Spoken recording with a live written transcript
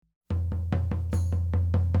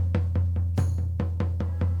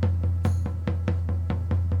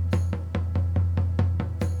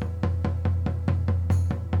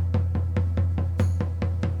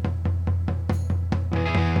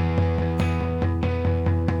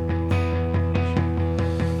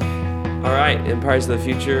right, Empires of the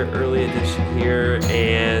Future, early edition here,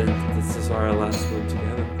 and this is our last one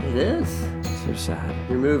together. It is. So sad.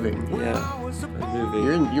 You're moving. Yeah, I'm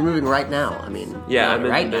moving. You're moving right now. I mean, Yeah, not I'm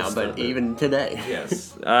in right the now, midst but of it. even today.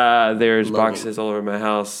 Yes. There's Loading. boxes all over my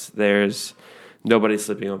house. There's nobody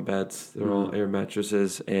sleeping on beds. They're all air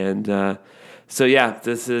mattresses, and so yeah,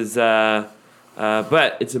 this is.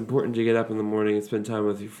 But it's important to get up in the morning and spend time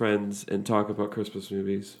with your friends and talk about Christmas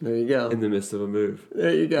movies There you go. in the midst of a move.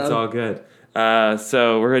 There you go. It's all good.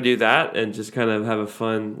 So we're going to do that and just kind of have a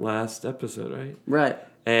fun last episode, right? Right.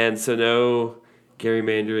 And so no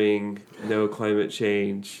gerrymandering, no climate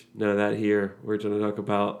change, none of that here. We're going to talk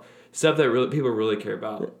about stuff that people really care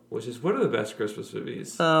about, which is what are the best Christmas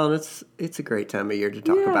movies? Oh, it's a great time of year to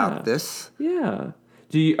talk about this. Yeah.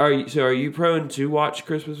 Are you prone to watch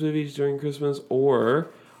Christmas movies during Christmas, or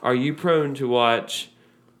are you prone to watch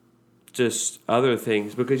just other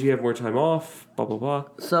things because you have more time off, blah, blah, blah?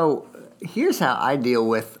 So here's how I deal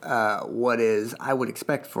with what is, I would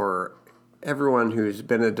expect for everyone who's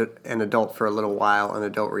been an adult for a little while, an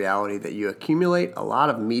adult reality, that you accumulate a lot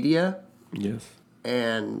of media Yes.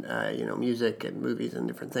 and music and movies and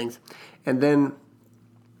different things. And then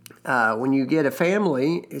when you get a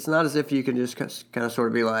family, it's not as if you can just kind of sort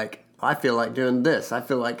of be like, I feel like doing this. I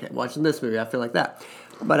feel like watching this movie. I feel like that.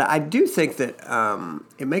 But I do think that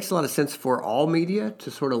it makes a lot of sense for all media to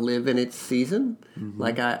sort of live in its season. Mm-hmm.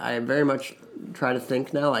 Like I very much try to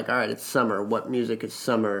think now, like, all right, it's summer. What music is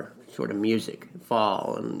summer sort of music?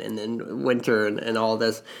 Fall and then winter and all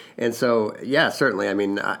this. And so, yeah, certainly. I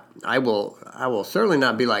mean, I will certainly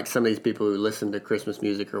not be like some of these people who listen to Christmas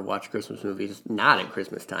music or watch Christmas movies not at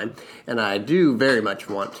Christmas time. And I do very much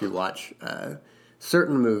want to watch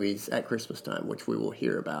certain movies at Christmas time, which we will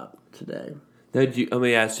hear about today. Now, let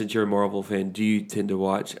me ask, since you're a Marvel fan, do you tend to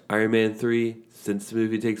watch Iron Man 3 since the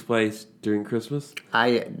movie takes place during Christmas?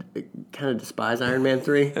 I kind of despise Iron Man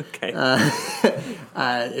 3. Okay.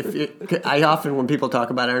 I often, when people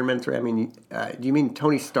talk about Iron Man 3, I mean, do you mean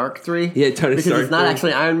Tony Stark 3? Yeah, Tony because Stark it's not 3.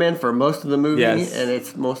 actually Iron Man for most of the movie, Yes. and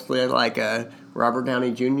it's mostly like a Robert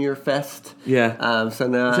Downey Jr. fest. Yeah. So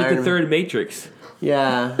now It's like the third Matrix.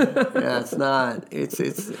 Yeah, it's not.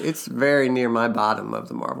 It's very near my bottom of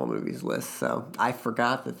the Marvel movies list. So I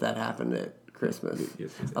forgot that happened at Christmas.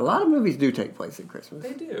 Yes. A lot of movies do take place at Christmas.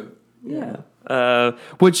 They do. Yeah.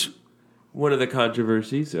 Which one of the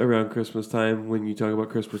controversies around Christmas time when you talk about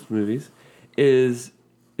Christmas movies is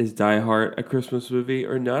Die Hard a Christmas movie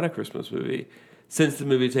or not a Christmas movie? Since the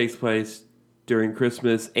movie takes place during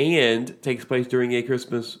Christmas and takes place during a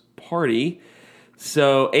Christmas party.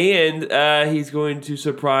 So, and he's going to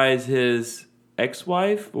surprise his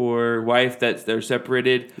ex-wife or wife they're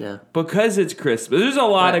separated because it's Christmas. There's a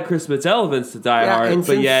lot of Christmas elements to Die Hard,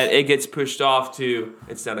 but yet it gets pushed off to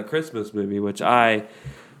it's not a Christmas movie, which I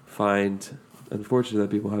find unfortunate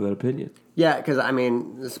that people have that opinion. Yeah, because, I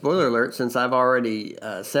mean, spoiler alert, since I've already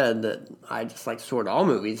said that I just like to sort all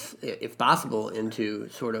movies, if possible, into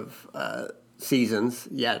sort of seasons,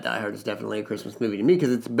 Die Hard is definitely a Christmas movie to me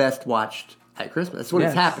because it's best watched at Christmas. That's when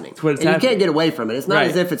it's happening. It's when it's and happening. You can't get away from it. It's not Right.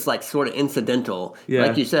 as if it's like sort of incidental. Yeah.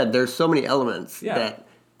 Like you said, there's so many elements that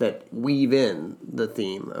weave in the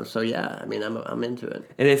theme. So, yeah, I mean, I'm into it.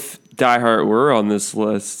 And if Die Hard were on this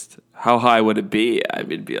list, how high would it be? I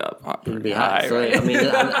mean, it'd be up pretty high, So, right? I mean,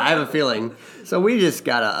 I have a feeling. So we just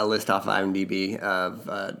got a list off IMDb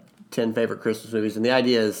of 10 favorite Christmas movies, and the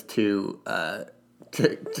idea is to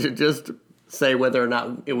just say whether or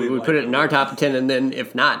not we would put it in our top 10, and then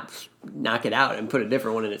if not, knock it out and put a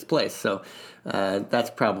different one in its place. So that's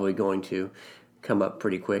probably going to come up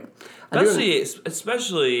pretty quick.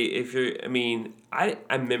 Especially if you're. I mean,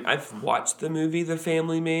 I've watched the movie The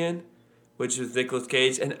Family Man, which was Nicolas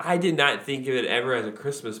Cage, and I did not think of it ever as a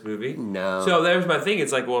Christmas movie. No. So there's my thing.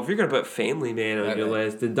 It's like, well, if you're going to put Family Man on your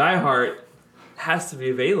list, then Die Hard has to be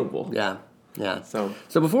available. Yeah. So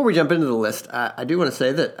before we jump into the list, I do want to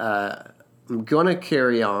say that I'm going to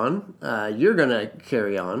carry on. You're going to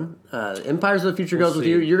carry on. Empires of the Future goes with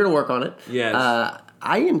you. You're going to work on it. Yes.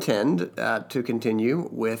 I intend to continue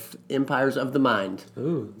with Empires of the Mind.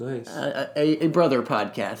 Ooh, nice. A brother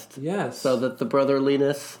podcast. Yes. So that the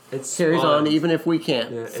brotherliness It's carries spawned. on even if we can't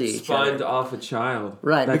see It's each other. spawned off a child.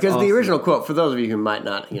 Right, That's because awesome. the original quote, for those of you who might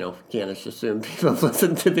not, can't just assume people have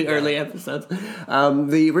listened to the early episodes,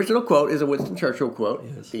 the original quote is a Winston Churchill quote.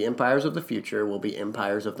 Yes. The empires of the future will be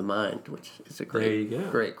empires of the mind, which is a great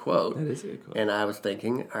quote. That is a good quote. And I was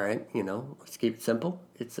thinking, all right, let's keep it simple.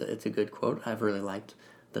 It's a good quote. I've really liked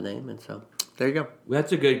the name, and so there you go.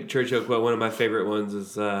 That's a good Churchill quote. One of my favorite ones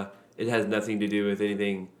is, it has nothing to do with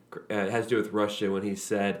anything. It has to do with Russia when he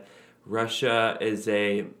said, Russia is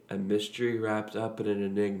a mystery wrapped up in an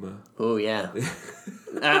enigma. Oh, yeah.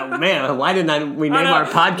 Man, why didn't we name our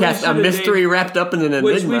podcast A Mystery Wrapped Up in an Enigma?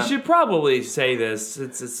 Which we should probably say this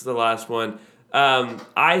since it's the last one.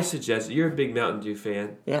 I suggest, you're a big Mountain Dew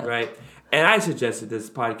fan, right? And I suggested this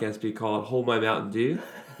podcast be called Hold My Mountain Dew,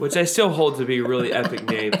 which I still hold to be a really epic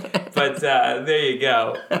name. But there you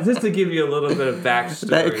go. Just to give you a little bit of backstory.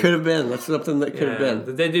 That could have been. That's something that could have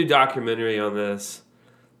been. They do documentary on this.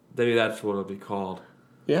 Maybe that's what it'll be called.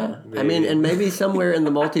 Yeah. Maybe. I mean, and maybe somewhere in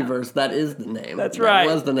the multiverse, that is the name. That's right.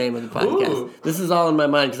 That was the name of the podcast. Ooh. This is all in my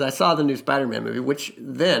mind because I saw the new Spider-Man movie, which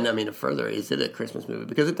then, I mean, further, is it a Christmas movie?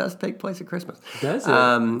 Because it does take place at Christmas. Does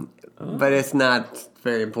it? But it's not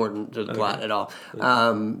very important to the plot at all.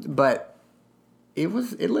 But it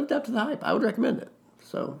lived up to the hype. I would recommend it.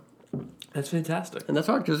 So that's fantastic. And that's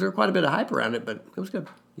hard because there's quite a bit of hype around it, but it was good.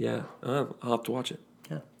 Yeah. I'll have to watch it.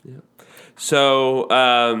 Yeah. So,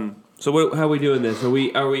 how are we doing this? Are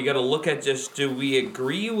we going to look at do we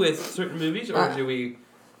agree with certain movies, or do we?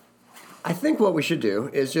 I think what we should do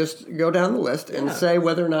is just go down the list and say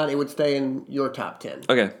whether or not it would stay in your top 10.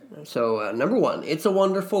 Okay. So, number 1, It's a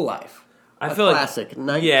Wonderful Life. I feel classic. like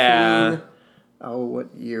 19. Oh,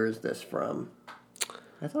 what year is this from?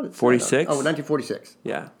 I thought it's 46. 1946.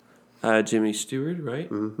 Yeah. Jimmy Stewart, right?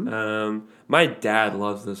 Mm-hmm. My dad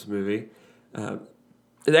loves this movie.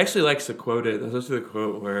 It actually likes to quote it. There's also the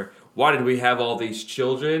quote where, "Why did we have all these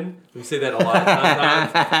children?" We say that a lot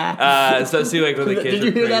sometimes. Especially like when the kids. Did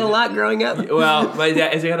you hear that a lot growing up? Well, my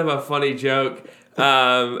dad, it's kind of a funny joke,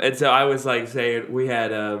 and so I was like saying we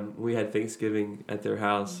had Thanksgiving at their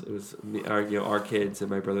house. It was our kids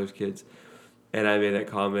and my brother's kids, and I made that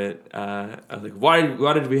comment. I was like, "Why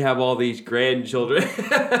did we have all these grandchildren?"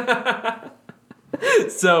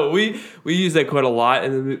 So we use that quote a lot,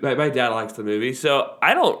 and my dad likes the movie. So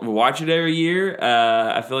I don't watch it every year.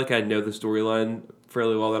 I feel like I know the storyline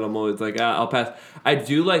fairly well. That I'm always like, I'll pass. I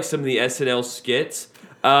do like some of the SNL skits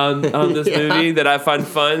on this movie that I find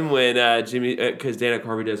fun when because Dana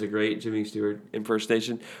Carvey does a great Jimmy Stewart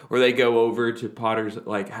impersonation, where they go over to Potter's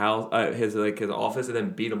house, his office, and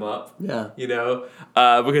then beat him up. Yeah,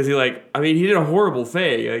 because he did a horrible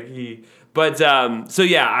thing.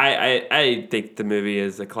 I think the movie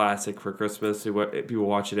is a classic for Christmas. People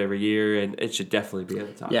watch it every year, and it should definitely be in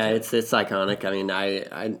the top. Yeah, 10. it's iconic. I mean,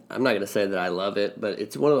 I'm not going to say that I love it, but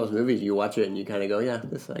it's one of those movies you watch it and you kind of go, yeah,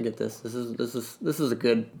 I get this. This is a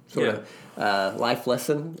good sort of life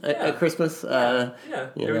lesson at Christmas.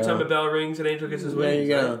 Every time a bell rings, an angel gets his wings. There you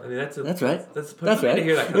go. Right? I mean, that's right. That's right. To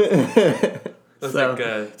hear that kind of stuff.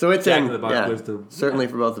 So it's Jack in the Box wisdom. Certainly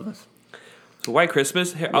for both of us. So White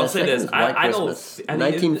Christmas. I'll say this. I don't.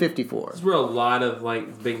 1954. This is where a lot of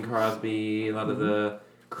Bing Crosby, a lot of the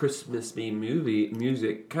Christmas-y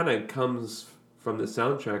music kind of comes from the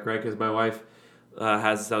soundtrack, right? Because my wife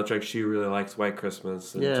has a soundtrack. She really likes White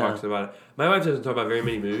Christmas and talks about it. My wife doesn't talk about very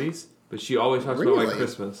many movies, but she always talks about White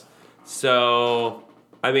Christmas. So,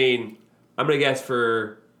 I mean, I'm gonna guess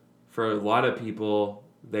for a lot of people,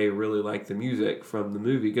 they really like the music from the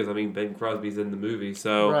movie because Bing Crosby's in the movie.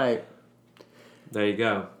 So right. There you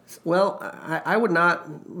go. Well, I would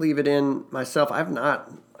not leave it in myself. I've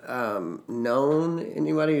not known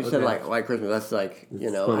anybody who said White Christmas. That's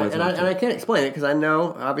and I can't explain it because I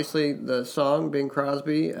know obviously the song Bing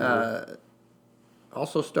Crosby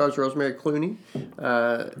also stars Rosemary Clooney,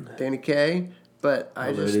 Danny Kaye, but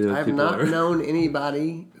I've not known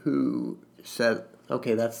anybody who said,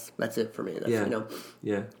 okay, that's it for me. Yeah.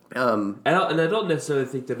 And I don't necessarily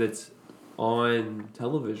think that it's on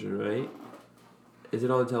television, right? Is it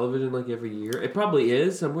on television every year? It probably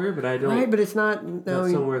is somewhere, but I don't. Right, but it's not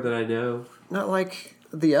somewhere that I know. Not like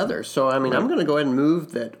the others. So I'm going to go ahead and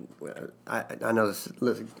move that. I know this.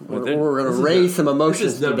 Listen, we're going to raise some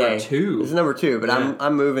emotions today. This is number 2. This is number 2, but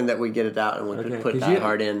I'm moving that we get it out and we can put Die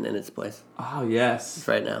Hard in its place. Oh yes,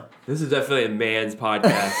 right now. This is definitely a man's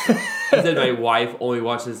podcast. I said my wife only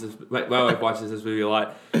watches this. My wife watches this movie a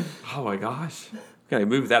lot. Oh my gosh. Gotta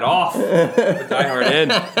move that off. Put Die Hard in.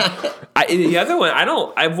 The other one,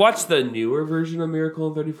 I've watched the newer version of Miracle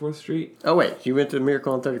on 34th Street. Oh wait, you went to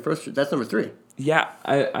Miracle on 31st Street. That's number 3. Yeah,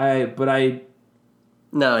 we're gonna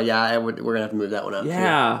have to move that one up.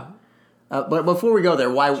 Yeah. But before we go there,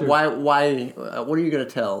 why? What are you gonna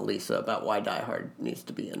tell Lisa about why Die Hard needs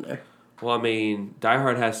to be in there? Well, Die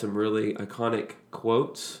Hard has some really iconic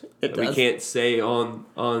quotes that we can't say on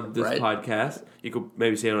this podcast. You could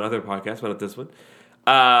maybe say it on other podcasts, but not this one.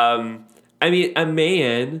 A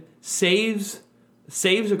man saves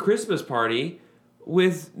a Christmas party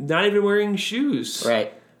with not even wearing shoes.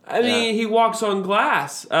 Right. He walks on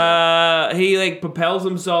glass. He propels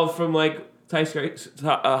himself from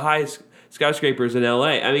high skyscrapers in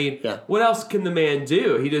L.A. I mean, Yeah. what else can the man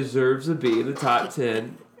do? He deserves to be in the top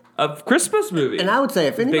 10 of Christmas movies. And I would say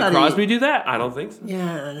if Did anybody... Bing Crosby do that? I don't think so. Yeah,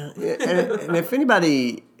 I know. And if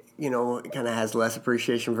anybody, kind of has less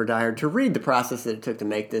appreciation for Die Hard, to read the process that it took to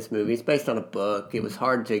make this movie. It's based on a book. It was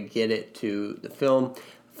hard to get it to the film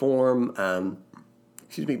form.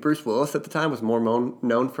 Bruce Willis at the time was more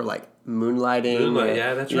known for like moonlighting. Moonlight,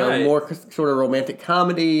 yeah, that's right. More sort of romantic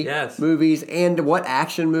comedy movies, and what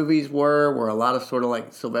action movies were a lot of sort of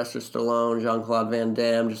like Sylvester Stallone, Jean-Claude Van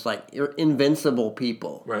Damme, just like invincible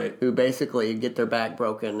people, right? Who basically get their back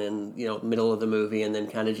broken in middle of the movie and then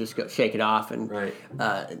kind of just shake it off. And right.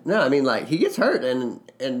 No, I mean like he gets hurt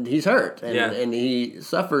and he's hurt and he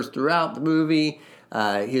suffers throughout the movie.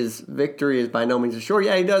 His victory is by no means assured.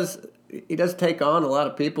 Yeah, he does take on a lot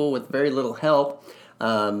of people with very little help.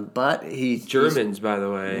 But he's Germans, by the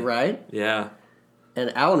way, right? Yeah,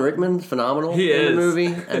 and Alan Rickman's phenomenal in the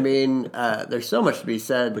movie. I mean, there's so much to be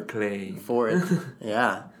said for it.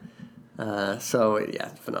 Yeah.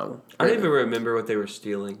 Phenomenal. I don't even remember what they were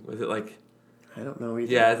stealing. Was it like? I don't know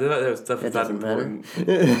either. Yeah, that was stuff that's not important.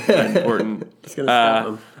 Not important. It's gonna stop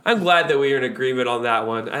them. I'm glad that we are in agreement on that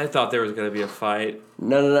one. I thought there was going to be a fight.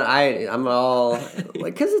 No. I'm all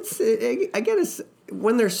like because I guess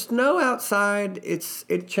when there's snow outside, it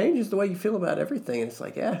changes the way you feel about everything. And it's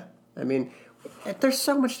like, yeah, I mean, there's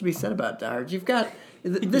so much to be said about Die Hard. You've got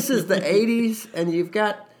this is the '80s, and you've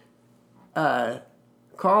got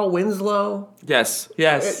Carl Winslow. Yes.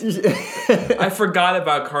 I forgot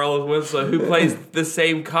about Carl Winslow, who plays the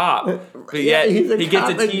same cop, but yet he gets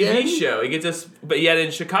a TV show. He gets but yet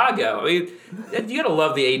in Chicago. I mean, you gotta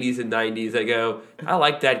love the '80s and '90s. That go, I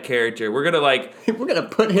like that character. We're gonna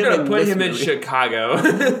put him in Chicago,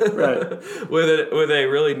 right? with a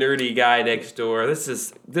really nerdy guy next door. This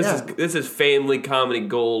is family comedy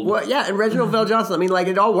gold. Well, yeah, and Reginald Vell Johnson. I mean, like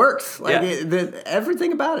it all works. Like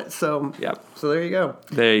everything about it. So So there you go.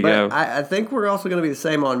 There you go. I think we're also going to be the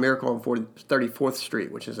same on Miracle on 34th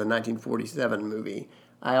Street, which is a 1947 movie.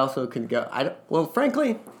 I also could go.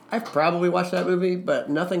 Frankly, I've probably watched that movie, but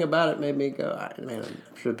nothing about it made me go, man,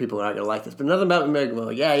 I'm sure people are not going to like this. But nothing about it made me go,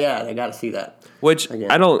 yeah, I got to see that. Which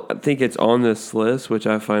again. I don't think it's on this list, which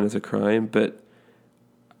I find is a crime. But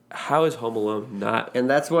how is Home Alone not? And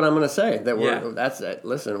that's what I'm going to say. That's it.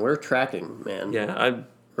 Listen, we're tracking, man. Yeah,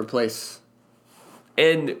 replace.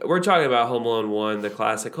 And we're talking about Home Alone 1, the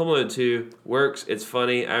classic. Home Alone 2 works. It's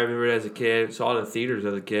funny. I remember it as a kid. Saw it in theaters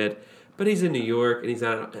as a kid. But he's in New York, and he's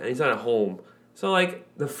not at home. So, like,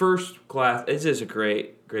 the first class, it's just a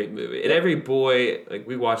great, great movie. And every boy, like,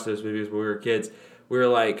 we watched those movies when we were kids. We were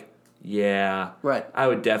like, yeah, right. I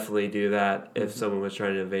would definitely do that if someone was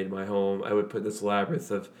trying to invade my home. I would put this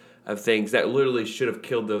labyrinth of things that literally should have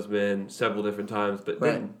killed those men several different times, but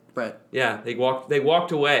didn't. Right. Yeah, they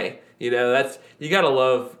walked away. That's you gotta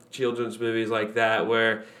love children's movies like that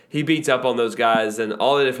where he beats up on those guys and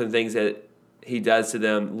all the different things that he does to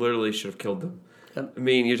them literally should have killed them. Yep. I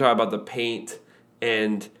mean, you're talking about the paint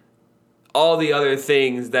and all the other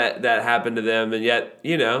things that happen to them, and yet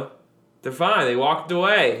they're fine. They walked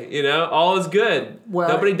away. All is good. Well,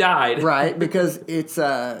 nobody died. Right, because it's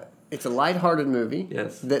a lighthearted movie.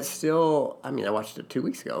 Yes. That still, I watched it 2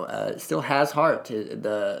 weeks ago. It still has heart.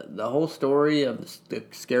 The whole story of the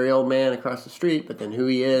scary old man across the street, but then who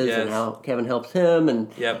he is and how Kevin helps him.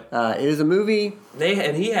 And it is a movie.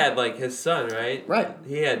 He had like his son, right? Right.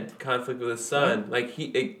 He had conflict with his son. Right.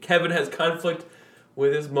 Like Kevin has conflict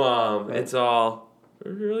with his mom. Right. It's all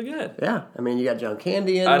really good. Yeah. You got John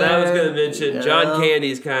Candy in there. And I was going to mention John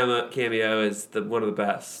Candy's cameo is one of the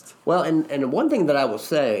best. Well, and one thing that I will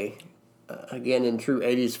say, again in true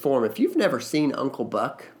 80s form, if you've never seen Uncle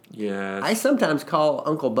Buck, yes. I sometimes call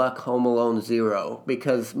Uncle Buck Home Alone 0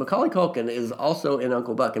 because Macaulay Culkin is also in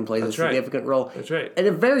Uncle Buck and plays a significant role. That's right. And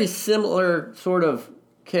a very similar sort of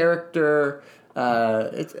character.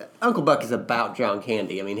 Uncle Buck is about John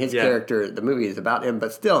Candy. His character, the movie is about him,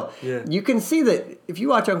 but still, you can see that if you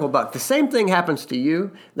watch Uncle Buck, the same thing happens to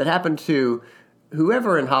you that happened to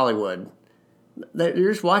whoever in Hollywood. That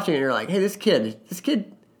you're just watching and you're like, hey, this kid,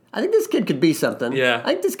 I think this kid could be something. Yeah.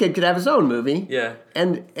 I think this kid could have his own movie. Yeah.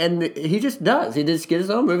 And he just does. He just gets his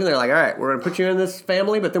own movie. And they're like, all right, we're going to put you in this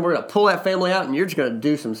family, but then we're going to pull that family out and you're just going to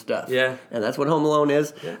do some stuff. Yeah. And that's what Home Alone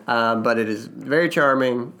is. Yeah. But it is very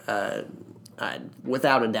charming,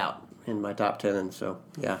 without a doubt, in my top 10. And so,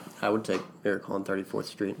 I would take Miracle on 34th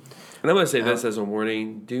Street. And I'm going to say this as a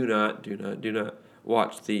warning. Do not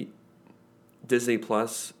watch the Disney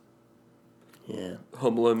Plus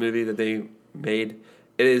Home Alone movie that they made.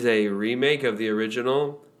 It is a remake of the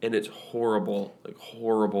original, and it's horrible, like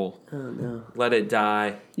horrible. Oh no! Let It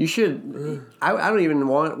Die. You should. I don't even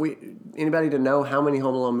want anybody to know how many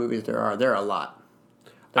Home Alone movies there are. There are a lot.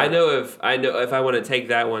 I know if I want to take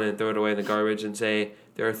that one and throw it away in the garbage and say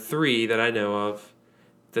there are 3 that I know of.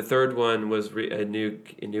 The third one was a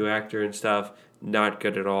new actor and stuff. Not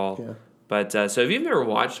good at all. Yeah. But so if you've never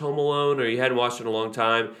watched Home Alone or you hadn't watched it in a long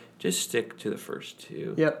time, just stick to the first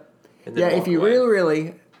 2. Yep. And then Yeah, walk if you away.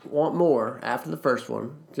 really want more after the first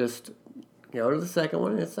one, just go to the second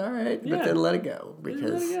one. It's all right, Yeah. but then let it go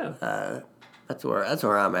because Let it that's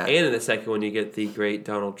where I'm at. And in the second one, you get the great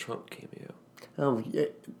Donald Trump cameo. Yeah,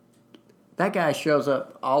 that guy shows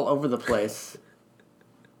up all over the place.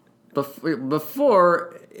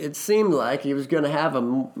 Before it seemed like he was going to have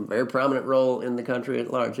a very prominent role in the country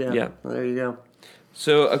at large. Yeah. Yeah. Well, there you go.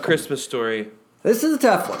 So, A Christmas Story. This is a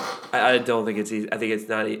tough one. I don't think it's easy. I think it's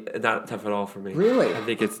not tough at all for me. Really? I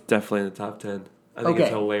think it's definitely in the top 10. I think Okay.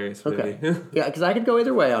 it's a hilarious movie. Okay. Yeah, because I could go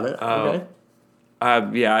either way on it. Okay.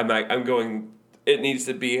 Yeah, I'm going. It needs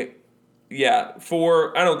to be. Yeah,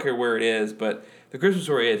 4. I don't care where it is, but The Christmas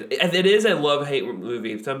Story is. It is a love-hate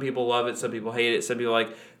movie. Some people love it. Some people hate it. Some people like.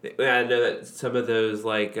 I know that some of those is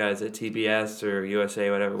it TBS or USA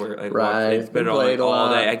whatever where Right. it's been on Played a all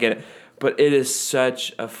lot. day. I get it. But it is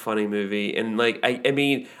such a funny movie, and I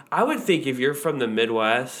mean, I would think if you're from the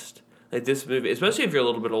Midwest, like this movie, especially if you're a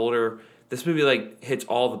little bit older, this movie hits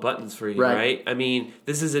all the buttons for you, right? I mean,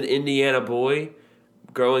 this is an Indiana boy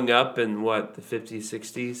growing up in the 50s,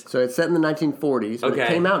 60s. So it's set in the 1940s, but Okay. it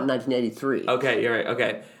came out in 1983. Okay, you're right.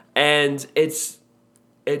 Okay, and it's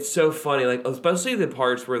so funny, especially the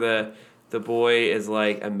parts where the boy is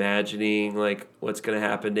imagining what's going to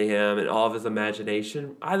happen to him and all of his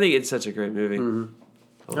imagination. I think it's such a great movie.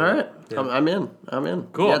 Mm-hmm. All right. Yeah. I'm in.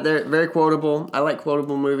 Cool. Yeah, they're very quotable. I like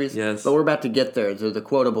quotable movies. Yes. But we're about to get there to the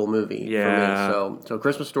quotable movie Yeah. for me. So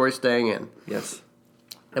Christmas Story staying in. Yes,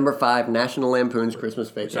 Number 5, National Lampoon's Christmas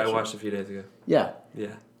which Vacation. I watched a few days ago. Yeah.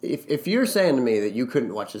 Yeah. If you're saying to me that you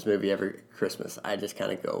couldn't watch this movie every Christmas, I just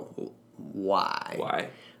kind of go, why?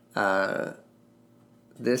 Why?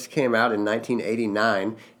 This came out in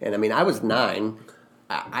 1989, and I mean, I was 9.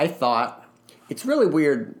 I thought it's really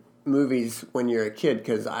weird movies when you're a kid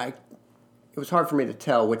because it was hard for me to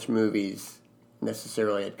tell which movies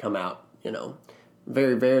necessarily had come out,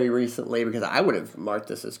 very, very recently because I would have marked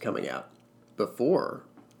this as coming out before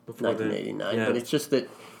 1989. yeah. But it's just that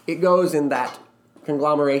it goes in that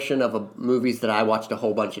conglomeration of movies that I watched a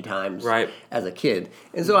whole bunch of times as a kid.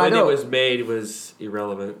 And so when it was made was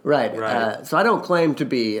irrelevant. Right. So I don't claim to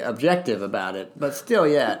be objective about it, but still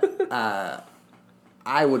yet,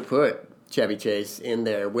 I would put Chevy Chase in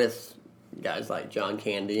there with guys like John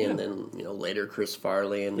Candy and then later Chris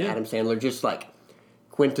Farley and Adam Sandler, just like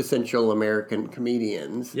quintessential American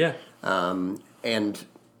comedians. Yeah. And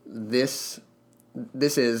this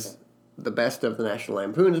is the best of the National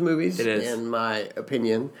Lampoon's movies, It is. in my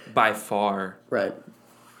opinion. By far. Right.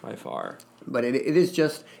 By far. But it is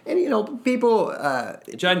just, and people...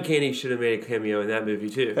 John Candy should have made a cameo in that movie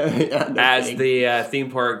too. Yeah, no as kidding. the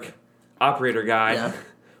theme park operator guy Yeah.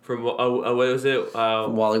 from, what was it?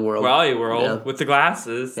 Wally World. Wally World Yeah. with the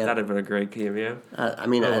glasses. Yeah. That'd have been a great cameo. I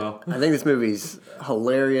mean, well. I think this movie's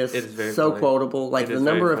hilarious. It is very so funny. quotable. Like It the is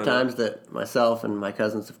number very of funny. times that myself and my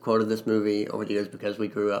cousins have quoted this movie over the years because we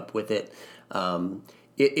grew up with it.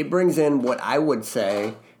 It brings in what I would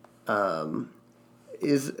say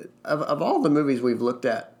is of all the movies we've looked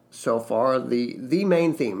at so far, the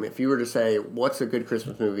main theme. If you were to say what's a good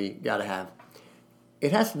Christmas movie, got to have,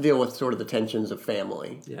 it has to deal with sort of the tensions of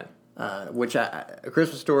family. Yeah. Which A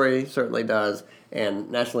Christmas Story certainly does, and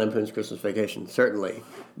National Lampoon's Christmas Vacation certainly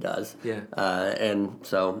does. Yeah. And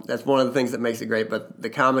so that's one of the things that makes it great. But the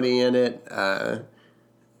comedy in it,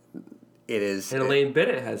 it is. And Elaine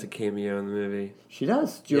Bennett has a cameo in the movie. She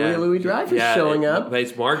does. Julia Yeah. Louis-Dreyfus showing up.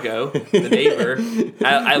 Plays Margot, the neighbor.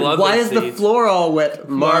 I love Why that is scene. the floor all wet,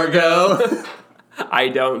 Margot? I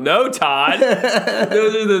don't know, Todd.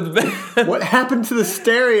 Those are the What happened to the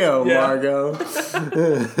stereo, Yeah. Margot?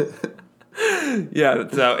 Yeah.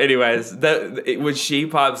 So, anyways, when she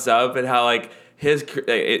pops up and how the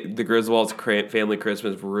Griswolds' family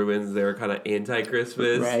Christmas ruins their kind of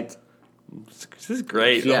anti-Christmas. Right. This is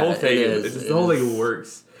great. Yeah, The whole thing it is. it's just It the whole is. thing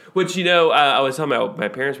works. Which I was telling my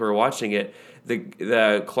parents were watching it.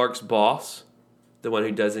 The Clark's boss, the one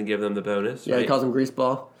who doesn't give them the bonus. Yeah, right? he calls him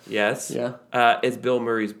Greaseball. Yes. Yeah. It's Bill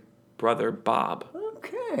Murray's brother, Bob.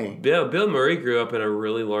 Okay. Bill Murray grew up in a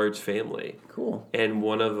really large family. Cool. And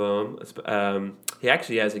one of them, he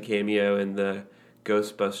actually has a cameo in the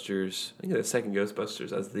Ghostbusters. I think the second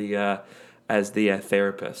Ghostbusters as the as the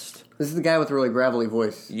therapist. This is the guy with the really gravelly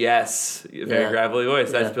voice. Yes, very gravelly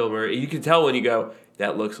voice. That's Bill Murray. You can tell when you go,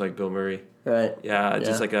 that looks like Bill Murray. Right. Yeah,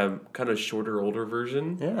 just like a kind of shorter, older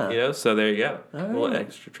version. Yeah. You know, so there you go. All A little right.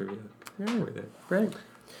 extra trivia. Right. Great.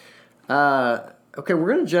 Okay,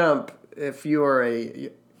 we're going to jump, if you are a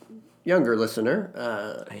younger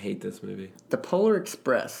listener, I hate this movie. The Polar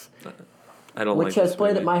Express, I don't which like has this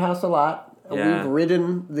played movie. at my house a lot. Yeah. We've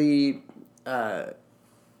ridden the Polar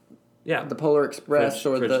Express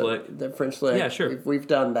French Lick. the French Lick. Yeah, sure. We've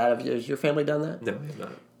done that. Has your family done that? No, I'm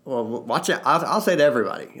not. Well, watch it. I'll say to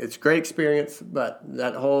everybody, it's a great experience, but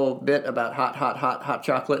that whole bit about hot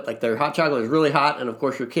chocolate, like their hot chocolate is really hot, and of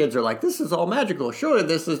course your kids are like, this is all magical. Surely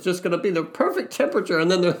this is just going to be the perfect temperature. And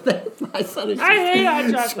then my son is I hate hot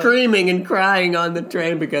chocolate. screaming and crying on the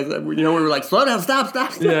train because, we were like, slow down, stop.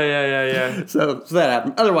 Yeah. So that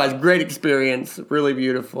happened. Otherwise, great experience, really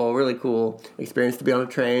beautiful, really cool experience to be on a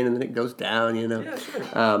train, and then it goes down, Yeah,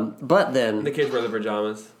 sure. But then... The kids wear the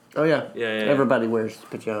pajamas. Oh, yeah. Yeah. Everybody wears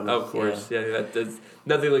pajamas. Oh, of course. Yeah, that's,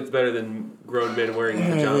 nothing looks better than grown men wearing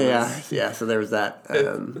pajamas. Yeah, so there was that.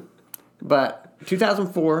 But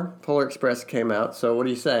 2004, Polar Express came out, so what do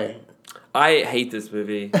you say? I hate this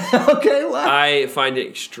movie. Okay, what? I find it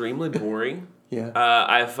extremely boring. Yeah.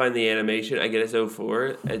 I find the animation, I get it's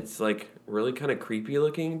 04, it's like really kind of creepy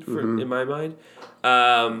looking in my mind.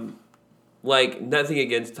 Like, nothing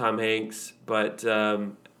against Tom Hanks, but, I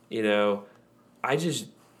just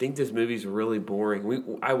think this movie's really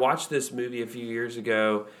boring. I watched this movie a few years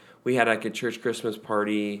ago. We had like a church Christmas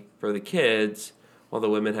party for the kids while the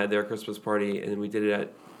women had their Christmas party, and we did it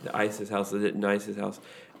at the Isis house,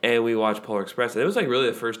 and we watched Polar Express. And it was like really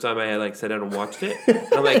the first time I had like sat down and watched it. And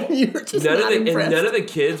I'm like, You were just none not of the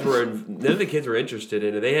kids were interested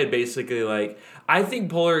in it. They had basically like, I think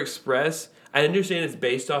Polar Express, I understand it's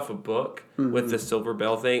based off a book with the Silver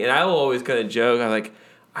Bell thing, and I will always kind of joke, I'm like,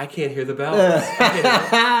 I can't hear the bells.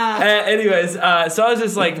 Anyways, so I was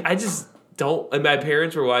just like, I just don't. And my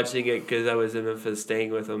parents were watching it because I was in Memphis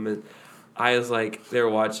staying with them, and I was like, they were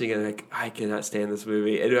watching it, and like, I cannot stand this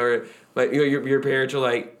movie. And like, your parents are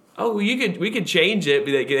like, oh, we could change it,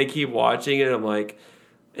 but they keep watching it. And I'm like,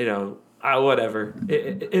 whatever.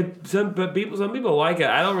 Some people like it.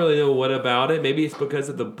 I don't really know what about it. Maybe it's because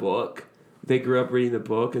of the book. They grew up reading the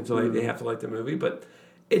book, and so like, they have to like the movie, but.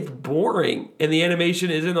 It's boring, and the animation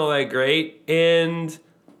isn't all that great, and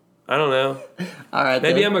I don't know. All right,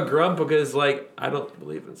 maybe I'm a grump because, like, I don't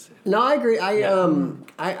believe in sin. No, I agree. I've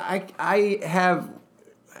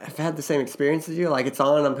had the same experience as you. Like, it's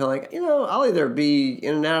on, and I'm kind of like, I'll either be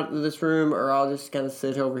in and out of this room, or I'll just kind of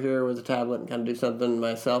sit over here with a tablet and kind of do something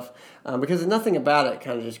myself, because nothing about it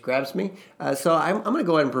kind of just grabs me. So I'm going to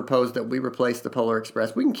go ahead and propose that we replace the Polar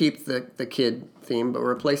Express. We can keep the kid theme, but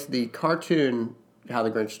replace the cartoon How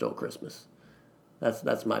the Grinch Stole Christmas.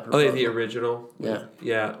 That's my proposal. Oh, the original.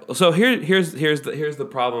 Yeah. So here's the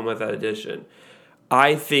problem with that edition.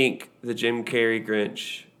 I think the Jim Carrey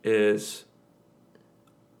Grinch is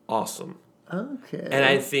awesome. Okay. And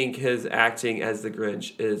I think his acting as the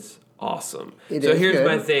Grinch is awesome. Here's good.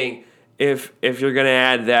 my thing: if you're gonna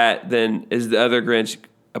add that, then is the other Grinch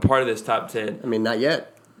a part of this top 10? I mean, not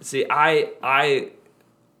yet. See, I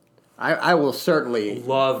will certainly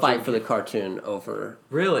fight Jim for the cartoon over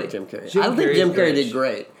really Jim Carrey. Jim I don't think Carrey's Jim Carrey Grinch did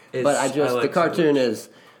great, is- but I like the cartoon is.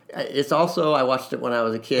 It's also, I watched it when I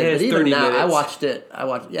was a kid, And but it's even 30 now minutes. it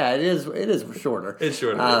is shorter. It's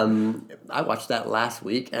shorter. I watched that last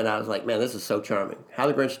week, and I was like, man, this is so charming. How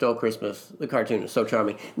the Grinch Stole Christmas, the cartoon is so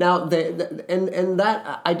charming. Now, and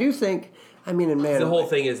that, I do think, I mean, and man. The whole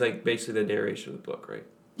thing is like basically the narration of the book, right?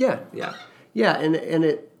 Yeah. Yeah. Yeah, and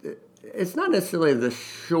it's not necessarily the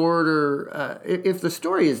shorter. If the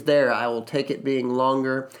story is there, I will take it being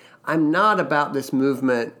longer. I'm not about this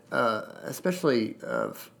movement, especially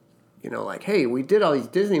of, like, hey, we did all these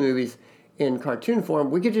Disney movies in cartoon form.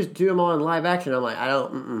 We could just do them all in live action. I'm like,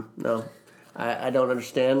 no. I don't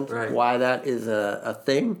understand why that is a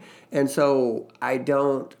thing. And so I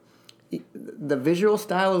don't. The visual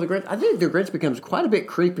style of the Grinch, I think the Grinch becomes quite a bit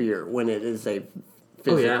creepier when it is a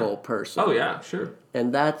physical person. Oh yeah, sure.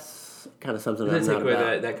 And that's kind of something I'm Take not away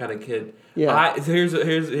about. that kind of kid. Yeah. So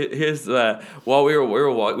here's while we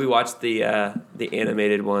watched the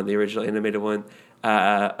animated one, the original animated one,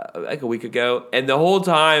 like a week ago, and the whole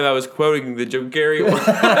time I was quoting the Jim Carrey one.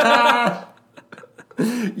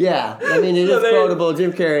 Yeah, I mean it is quotable,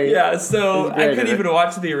 Jim Carrey. Yeah, so I couldn't in it. even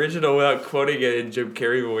watch the original without quoting it in Jim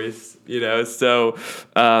Carrey voice, So,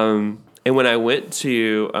 and when I went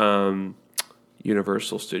to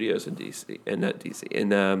Universal Studios in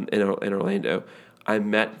Orlando, I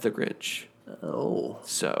met the Grinch. Oh,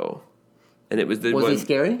 So, and it was the was one. he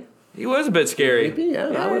scary? He was a bit scary. Creepy, yeah,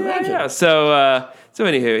 I would imagine. Yeah. So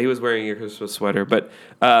anywho, he was wearing a Christmas sweater, but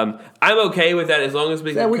I'm okay with that as long as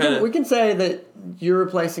we Yeah, can we can say that you're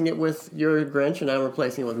replacing it with your Grinch and I'm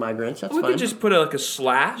replacing it with my Grinch. That's we fine. could just put a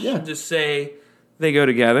slash Yeah. and just say they go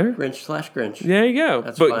together. Grinch/Grinch. There you go.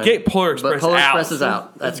 That's but fine. get Polar Express But Polar out. Express is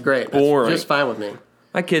out. That's great. Boring. That's just fine with me.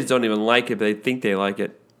 My kids don't even like it, but they think they like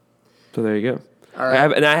it. So there you go. All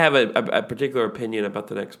right. I have a particular opinion about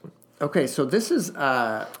the next one. Okay, so this is...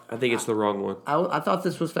 I think it's the wrong one. I thought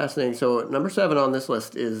this was fascinating. So number 7 on this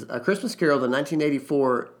list is A Christmas Carol, the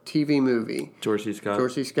 1984 TV movie. George C. Scott.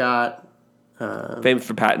 George C. Scott. Famous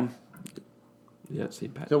for Patton. Yeah, see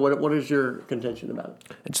Patton. So what is your contention about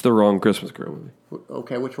it? It's the wrong Christmas Carol movie.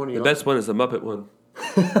 Okay, which one are you The best one is the Muppet one.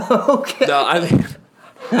 Okay. No, I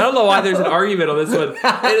don't know why there's an argument on this one.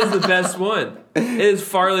 It is the best one. It is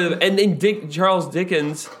farly and Charles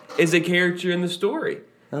Dickens is a character in the story.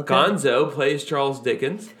 Okay. Gonzo plays Charles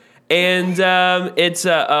Dickens, and it's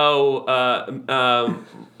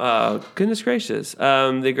goodness gracious,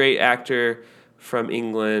 the great actor from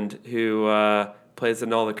England who plays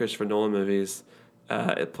in all the Christopher Nolan movies.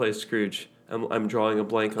 It plays Scrooge. I'm drawing a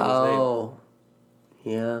blank on his name. Oh,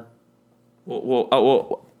 yeah.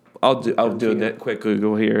 I'll do a quick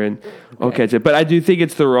Google here and I'll catch it. But I do think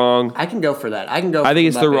it's the wrong. I can go for that. I can go. I think for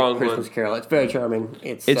it's the Muppet wrong Christmas one. Carol. It's very charming.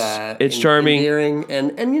 It's charming, endearing,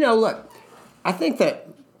 and look, I think that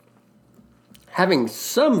having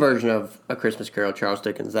some version of A Christmas Carol, Charles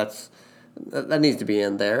Dickens, that needs to be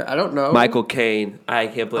in there. I don't know. Michael Caine. I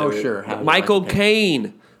can't believe it. Oh, sure. Michael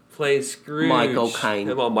Caine plays Scrooge. Michael Caine.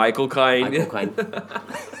 Come on, Michael Caine. Michael Caine.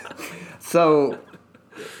 So,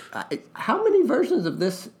 how many versions of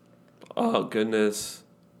this? Oh, goodness.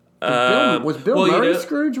 Was Bill Murray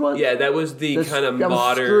Scrooge one? Yeah, that was the kind of that was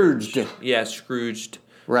modern. Scrooged. Yeah, Scrooged.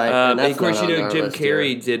 Right. And that's of course, not on our Jim list Carrey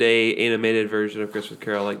here. did a animated version of Christmas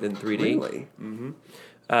Carol, like in 3D. Really?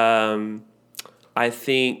 I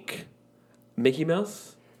think Mickey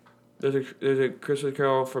Mouse. There's a Christmas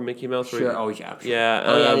Carol from Mickey Mouse. Sure. Oh, yeah. Sure. Yeah.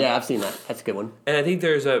 Oh, yeah. I've seen that. That's a good one. And I think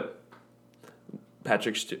there's a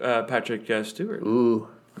Patrick Stewart. Ooh,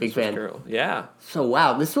 big Christmas fan. Carol. Yeah. So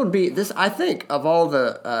wow, this would be this. I think of all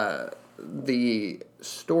the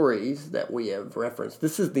stories that we have referenced,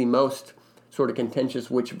 this is the most sort of contentious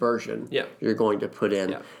which version you're going to put in.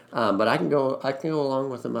 Yeah. But I can go along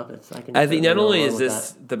with the Muppets. I think not only is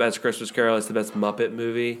this the best Christmas Carol, it's the best Muppet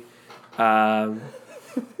movie.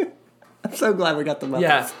 I'm so glad we got the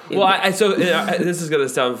Muppets. Yeah. Well, this is gonna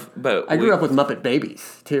sound, but I grew up with Muppet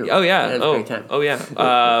Babies too. Oh yeah. It was a great time. Oh yeah.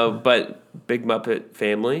 But Big Muppet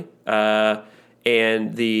Family.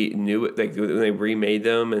 And the new, like when they remade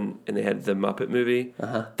them and they had the Muppet movie,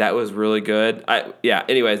 that was really good.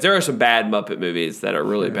 Anyways, there are some bad Muppet movies that are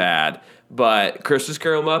really bad, but Christmas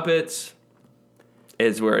Carol Muppets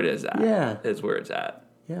is where it is at. Yeah. Is where it's at.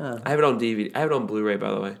 Yeah. I have it on DVD. I have it on Blu-ray,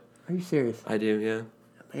 by the way. Are you serious? I do, yeah.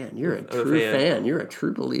 Man, you're a I'm a true fan. fan. You're a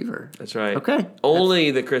true believer. That's right. Okay.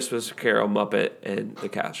 Only the Christmas Carol Muppet and the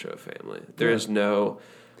Castro Family. There is no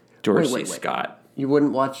George C. Scott. You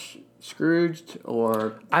wouldn't watch Scrooged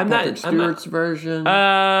or I'm Patrick not- Stewart's version?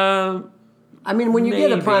 I I mean, when you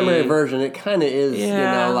get a maybe. primary version, it kind of is,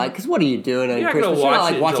 Yeah. like, because what are you doing on You're not Christmas? gonna You're not watch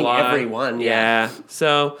like it in watching July. every one. Yeah.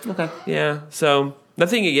 So. Okay. Yeah. So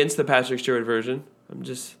nothing against the Patrick Stewart version.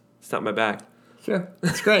 It's not my bag. Sure.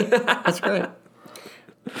 That's great. That's great.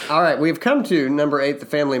 All right, we've come to number 8, The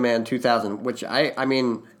Family Man 2000, which I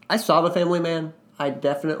mean, I saw The Family Man. I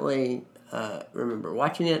definitely remember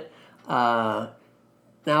watching it.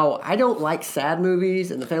 Now, I don't like sad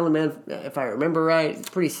movies, and The Family Man, if I remember right, it's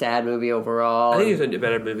a pretty sad movie overall. I think it's a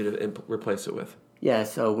better movie to replace it with. Yeah,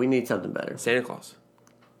 so we need something better. Santa Claus.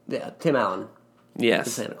 Yeah, Tim Allen,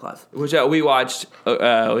 Yes. Santa Claus. Which we watched.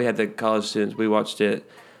 We had the college students. We watched it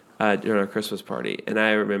during our Christmas party, and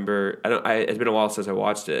I remember. It's been a while since I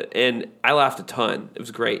watched it, and I laughed a ton. It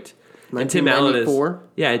was great. And Tim Allen is 1994?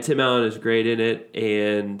 and Tim Allen is great in it,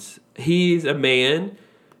 and he's a man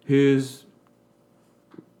who's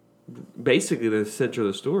basically the center of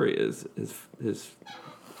the story is his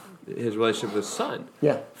relationship with his son.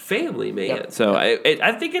 Yeah. Family man. Yep. So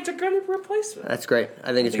I think it's a good replacement. That's great.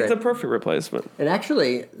 I think it's It's great. a perfect replacement. And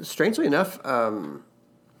actually, strangely enough,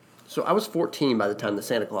 so I was 14 by the time the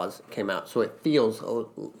Santa Claus came out, so it feels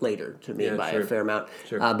later to me Yeah, by sure. a fair amount.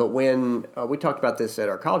 Sure. But when we talked about this at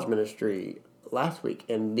our college ministry last week,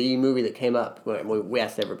 and the movie that came up, we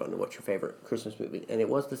asked everyone, what's your favorite Christmas movie? And it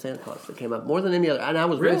was the Santa Claus that came up more than any other. And I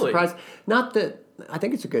was really Really? surprised. Not that, I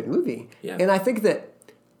think it's a good movie. Yeah. And I think that,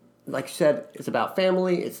 like you said, it's about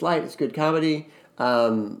family, it's light, it's good comedy,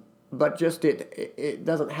 but just it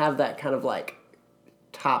doesn't have that kind of like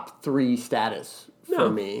top 3 status for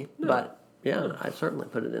me, but yeah, I certainly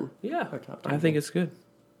put it in. Yeah, our top I 10. think it's good.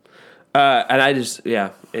 And I just,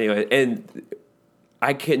 anyway, and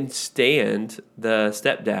I couldn't stand the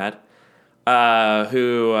stepdad,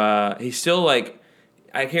 who he's still like,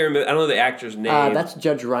 I can't remember, I don't know the actor's name. That's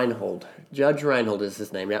Judge Reinhold. Judge Reinhold is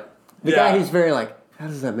his name, yep. The Yeah. guy who's very like, how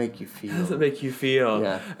does that make you feel? How does it make you feel?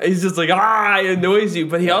 Yeah. He's just like, it annoys you.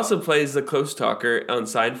 But he also plays the close talker on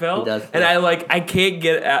Seinfeld. He does, And yeah. I can't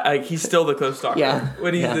get, he's still the close talker. Yeah.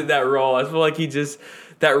 When he's Yeah. in that role. I feel like he just,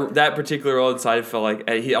 that particular role in Seinfeld, like,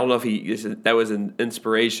 I don't know if that was an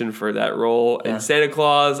inspiration for that role. Yeah. And Santa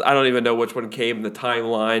Claus, I don't even know which one came in the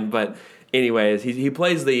timeline. But anyways, he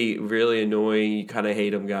plays the really annoying, you kind of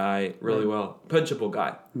hate him guy really well. Punchable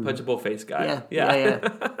guy. Punchable face guy. Yeah.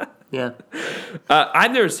 Yeah.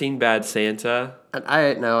 I've never seen Bad Santa.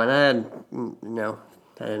 I didn't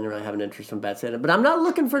really have an interest in Bad Santa. But I'm not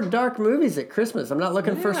looking for dark movies at Christmas. I'm not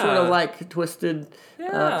looking for sort of like twisted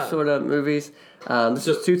sort of movies. This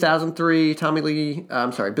is 2003.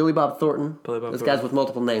 Billy Bob Thornton. Those guys with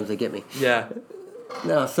multiple names, they get me. Yeah.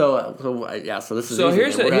 No, so this is So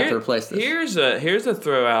easy. We're gonna have to replace this. Here's a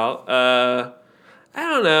throw out. I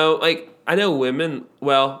don't know. Like, I know women.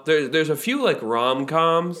 Well, there's a few like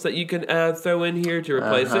rom-coms that you can throw in here to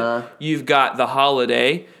replace it. You've got The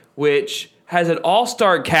Holiday, which has an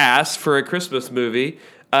all-star cast for a Christmas movie.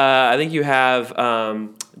 I think you have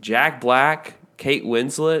Jack Black, Kate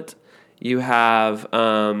Winslet. You have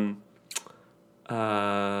Cameron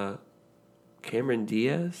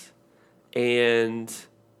Diaz, and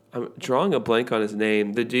I'm drawing a blank on his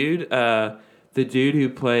name. The dude who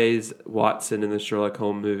plays Watson in the Sherlock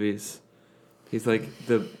Holmes movies. He's like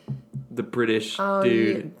the British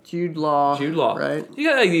dude. Yeah, Jude Law. Right? You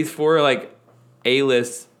got like these 4 like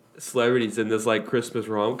A-list celebrities in this like Christmas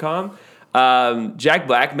rom-com. Jack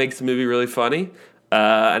Black makes the movie really funny.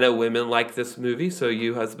 I know women like this movie, so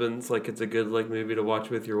you husbands, like, it's a good like movie to watch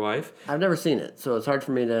with your wife. I've never seen it, so it's hard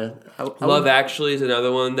for me to. Love Actually is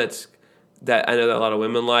another one that I know that a lot of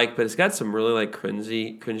women like, but it's got some really like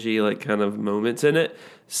cringy like kind of moments in it.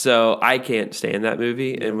 So I can't stand that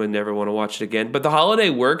movie and would never want to watch it again. But The Holiday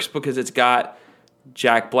works because it's got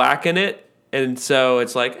Jack Black in it, and so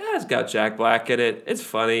it's like, it's got Jack Black in it. It's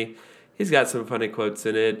funny. He's got some funny quotes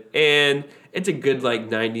in it, and it's a good like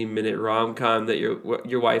 90-minute rom-com that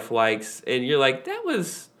your wife likes, and you're like,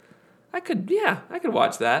 I could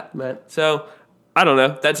watch that. Right. So I don't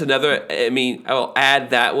know. That's another. I mean, I will add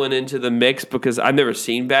that one into the mix because I've never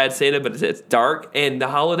seen Bad Santa, but it's dark, and The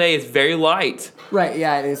Holiday is very light. Right.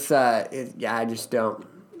 Yeah. It's. I just don't.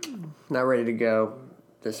 Not ready to go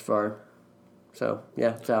this far. So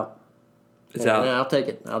yeah, it's out. It's out. I'll take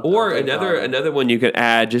it. Or I'll take another one you could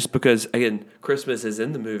add, just because again Christmas is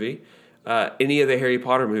in the movie. Any of the Harry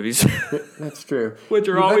Potter movies, That's true. which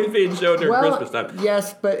are always being shown during Christmas time.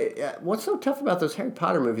 Yes, but what's so tough about those Harry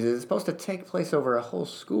Potter movies is it's supposed to take place over a whole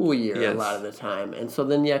school year a lot of the time, and so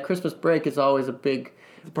then Christmas break is always a big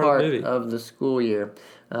part of the school year.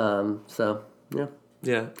 So yeah.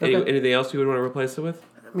 Yeah. Okay. Anything else you would want to replace it with?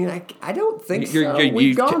 I mean, I don't think so.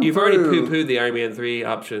 You've already poo-pooed the Iron Man 3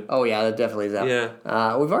 option. Oh yeah, that definitely is out.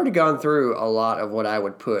 Yeah. We've already gone through a lot of what I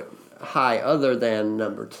would put high, other than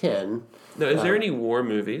number 10. Now, is there any war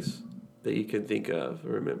movies that you can think of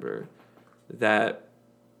or remember that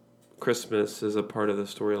Christmas is a part of the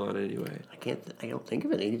storyline anyway? I don't think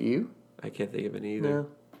of any. Do you? I can't think of any either. No.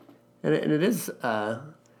 And it is.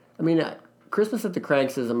 Christmas at the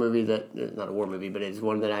Cranks is a movie that is not a war movie, but it's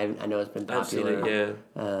one that I know has been popular. I've seen it.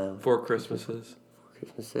 Yeah. 4 Christmases.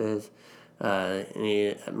 Christmases.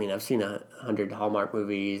 I've seen 100 Hallmark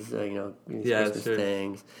movies. Christmas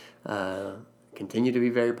things. Continue to be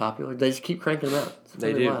very popular. They just keep cranking them out. It's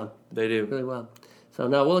really wild. They do. Really wild. So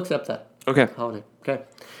no, we'll accept that. Okay. Holiday. Okay.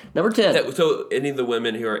 Number 10. So any of the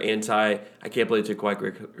women who are anti, I can't believe you took White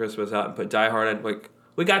Christmas out and put Die Hard on, like,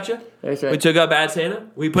 we got you. That's right. We took out Bad Santa.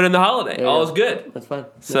 We put in The Holiday. All is good. That's fine.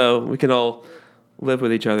 So we can all live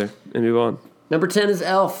with each other and move on. Number 10 is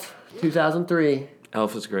Elf, 2003.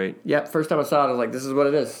 Elf is great. Yep. First time I saw it, I was like, this is what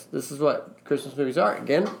it is. This is what Christmas movies are.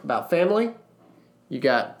 Again, about family. You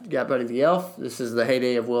got Buddy the Elf. This is the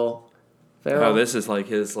heyday of Will Ferrell. Oh, this is like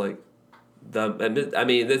his he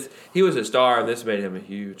was a star, and this made him a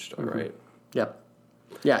huge star, right? Yep.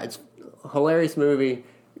 Yeah, it's a hilarious movie,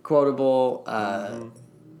 quotable.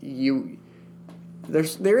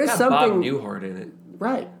 There is something Bob Newhart in it,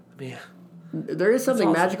 right? Yeah. There is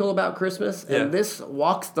something magical about Christmas, Yeah. and this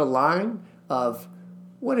walks the line of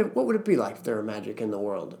what would it be like if there were magic in the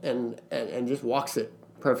world, and just walks it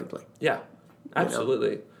perfectly. Yeah,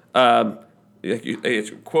 absolutely.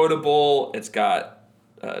 It's quotable. It's got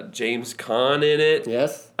James Caan in it.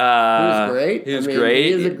 Yes. He was great. He was great.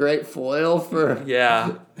 He is a great foil for...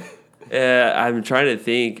 Yeah. I'm trying to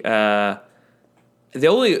think. The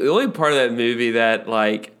only part of that movie that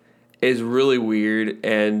like is really weird,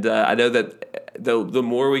 and I know that the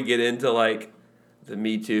more we get into like the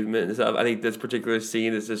Me Too movement and stuff, I think this particular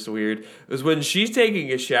scene is just weird. It was when she's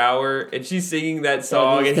taking a shower and she's singing that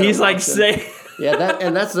song, and he's like saying. Yeah,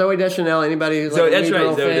 that's Zooey Deschanel. Anybody who's like a New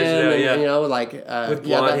Girl fan, Deschanel, yeah. And, you know, like with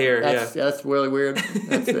blonde hair, that's really weird.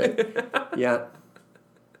 That's it. Yeah.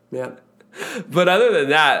 But other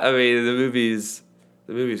than that, I mean, the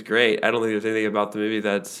movie's great. I don't think there's anything about the movie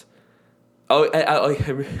that's. One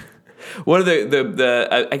of the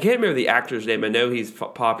I can't remember the actor's name. I know he's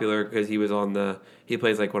popular because he was on he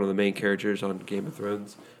plays like one of the main characters on Game of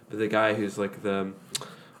Thrones. But the guy who's like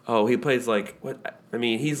he plays like what? I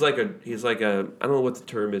mean, he's like a I don't know what the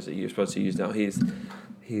term is that you're supposed to use now.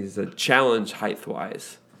 He's a challenge height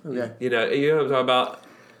wise. Okay. You know what I'm talking about.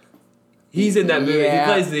 He's in that movie. Yeah.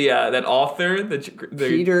 He plays that author,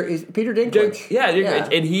 Peter Dinklage. Yeah,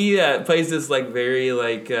 and he plays this like very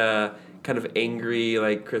like kind of angry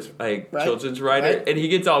like children's writer, right. And he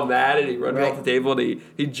gets all mad and he runs off the table and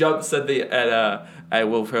he jumps at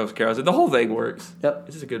Will Ferrell's character. The whole thing works. Yep,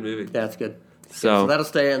 it's just a good movie. Yeah, it's good. So that'll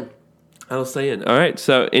stay in. All right.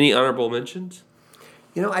 So any honorable mentions?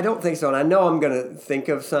 You know, I don't think so, and I know I'm going to think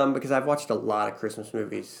of some because I've watched a lot of Christmas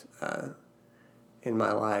movies in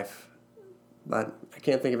my life. But I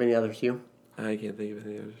can't think of any others. You? I can't think of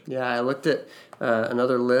any others. Yeah, I looked at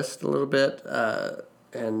another list a little bit,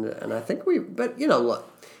 and I think but you know, look,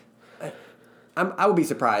 I would be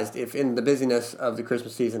surprised if in the busyness of the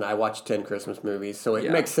Christmas season I watched 10 Christmas movies. So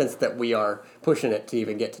it makes sense that we are pushing it to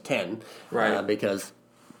even get to 10, right? Because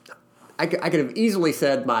I could have easily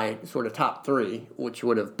said my sort of top 3, which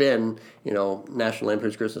would have been, you know, National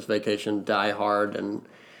Lampoon's Christmas Vacation, Die Hard, and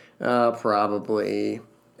probably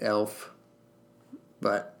Elf.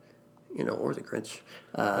 But, you know, or the Grinch.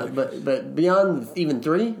 But beyond even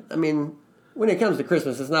 3, I mean, when it comes to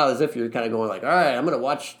Christmas, it's not as if you're kind of going like, all right, I'm going to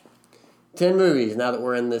watch 10 movies now that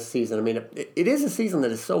we're in this season. I mean, it is a season that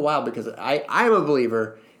is so wild because I'm a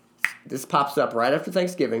believer. This pops up right after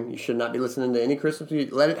Thanksgiving. You should not be listening to any Christmas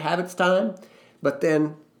music. Let it have its time. But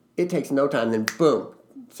then it takes no time. Then, boom,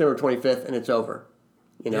 December 25th, and it's over.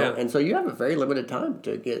 You know, and so you have a very limited time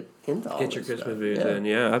to get into all Get your this Christmas stuff. movies in.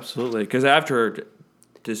 Yeah, absolutely. Because after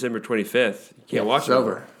December 25th, you can't watch it's them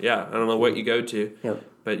over. anymore. Yeah, I don't know what you go to,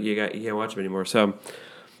 but you can't watch them anymore. So,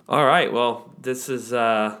 all right, well, this is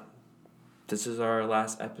our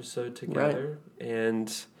last episode together,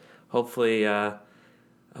 and hopefully, some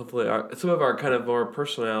of our kind of more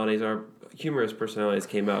personalities, our humorous personalities,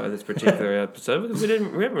 came out in this particular episode because we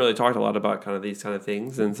haven't really talked a lot about kind of these kind of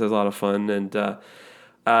things, and so it's a lot of fun and.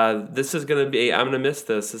 This is going to be. I'm going to miss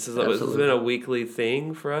this. This has been a weekly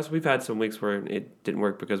thing for us. We've had some weeks where it didn't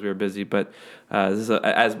work because we were busy, but this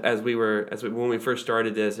is when we first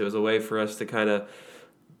started this, it was a way for us to kind of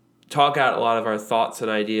talk out a lot of our thoughts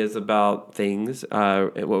and ideas about things,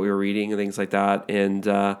 what we were reading and things like that, and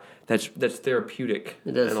that's therapeutic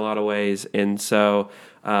in a lot of ways. And so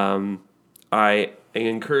I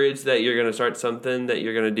encourage that you're going to start something that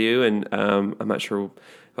you're going to do, and I'm not sure.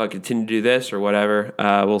 If I'll continue to do this or whatever,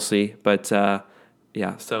 we'll see. But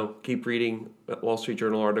so keep reading Wall Street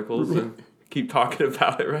Journal articles and keep talking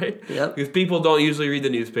about it, right? Yeah. Because people don't usually read the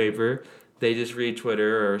newspaper; they just read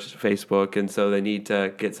Twitter or Facebook, and so they need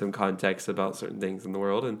to get some context about certain things in the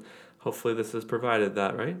world. And hopefully, this has provided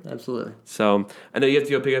that, right? Absolutely. So I know you have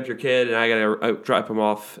to go pick up your kid, and I got to drop him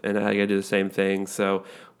off, and I got to do the same thing. So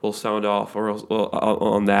we'll sound off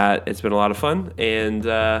on that. It's been a lot of fun,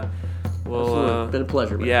 and. Well, it's been a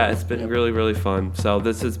pleasure. Yeah, it's been really, really fun. So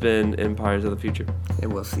this has been Empires of the Future.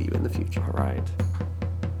 And we'll see you in the future. All right.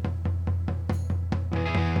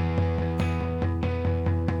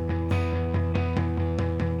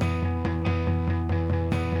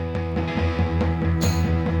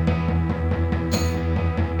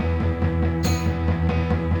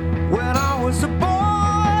 When I was a boy